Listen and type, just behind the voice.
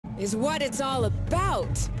is what it's all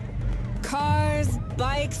about. Cars,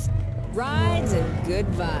 bikes, rides, and good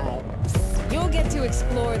vibes. You'll get to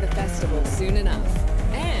explore the festival soon enough.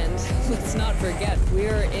 And let's not forget,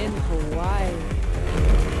 we're in Hawaii.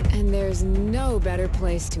 And there's no better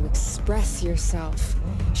place to express yourself.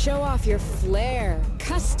 Show off your flair,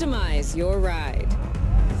 customize your ride.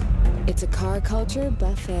 It's a car culture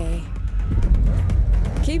buffet.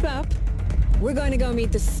 Keep up. We're going to go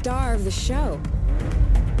meet the star of the show.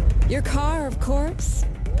 Your car, of course.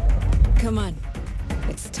 Come on.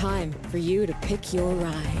 It's time for you to pick your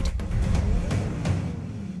ride.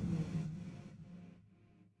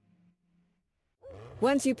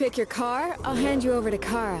 Once you pick your car, I'll hand you over to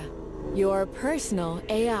Kara, your personal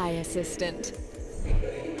AI assistant.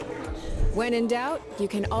 When in doubt, you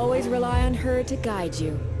can always rely on her to guide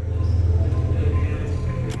you.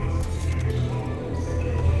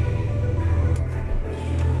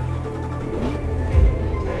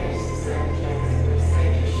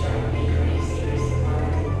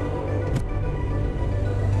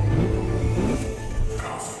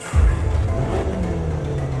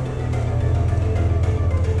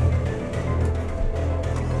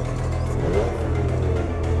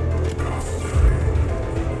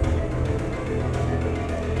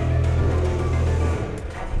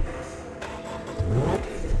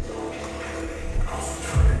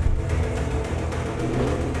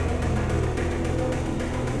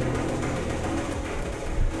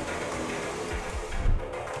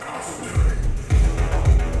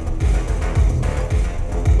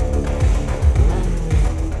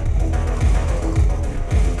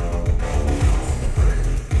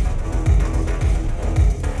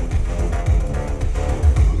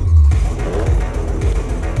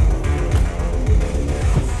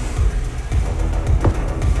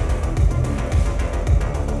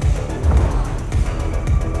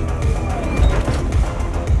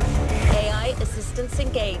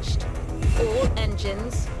 Engaged. All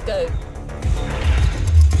engines, go.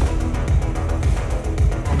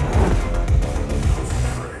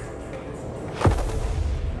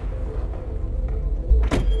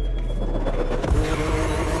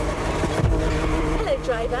 Hello,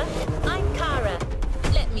 driver. I'm Kara.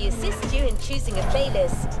 Let me assist you in choosing a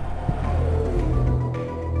playlist.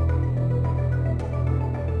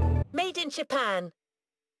 Made in Japan.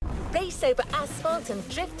 Race over asphalt and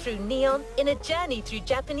drift through neon in a journey through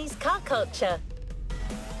Japanese car culture.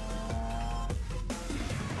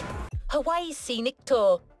 Hawaii Scenic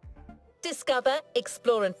Tour. Discover,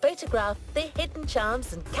 explore and photograph the hidden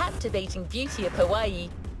charms and captivating beauty of Hawaii.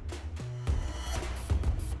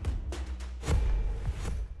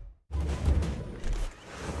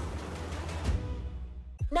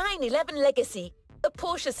 "9/11 Legacy, a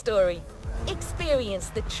Porsche story." Experience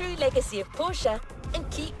the true legacy of Porsche and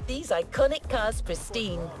keep these iconic cars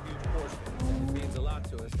pristine. It means a lot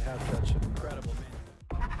to us to have such an incredible man.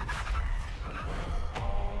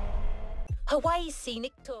 Hawaii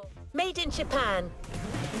Scenic Tour. Made in Japan.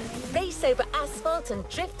 Race over asphalt and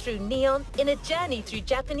drift through neon in a journey through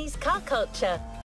Japanese car culture.